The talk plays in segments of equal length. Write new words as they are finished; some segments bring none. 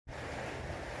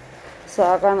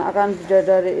Seakan-akan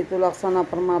bidadari itu laksana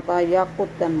permata,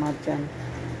 yakut, dan marjan.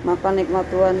 Maka nikmat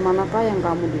Tuhan manakah yang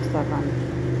kamu dustakan?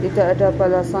 Tidak ada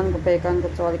balasan kebaikan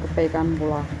kecuali kebaikan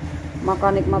pula.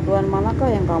 Maka nikmat Tuhan manakah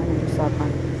yang kamu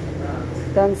dustakan?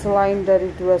 Dan selain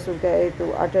dari dua surga itu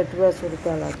ada dua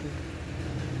surga lagi.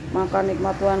 Maka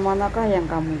nikmat Tuhan manakah yang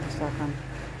kamu dustakan?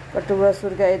 Kedua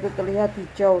surga itu terlihat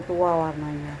hijau tua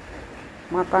warnanya.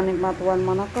 Maka nikmat Tuhan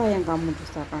manakah yang kamu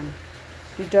dustakan?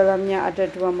 Di dalamnya ada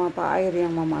dua mata air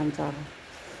yang memancar.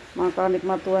 Maka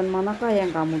nikmat Tuhan manakah yang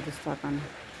kamu dustakan?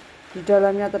 Di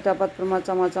dalamnya terdapat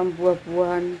bermacam-macam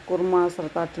buah-buahan, kurma,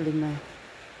 serta delima.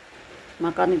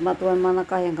 Maka nikmat Tuhan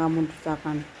manakah yang kamu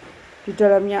dustakan? Di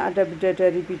dalamnya ada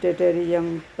bidadari-bidadari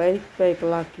yang baik-baik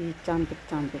lagi,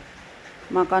 cantik-cantik.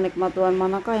 Maka nikmat Tuhan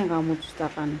manakah yang kamu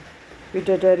dustakan?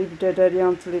 Bidadari-bidadari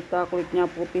yang jelita, kulitnya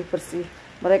putih bersih,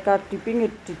 mereka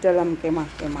dipingit di dalam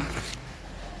kemah-kemah.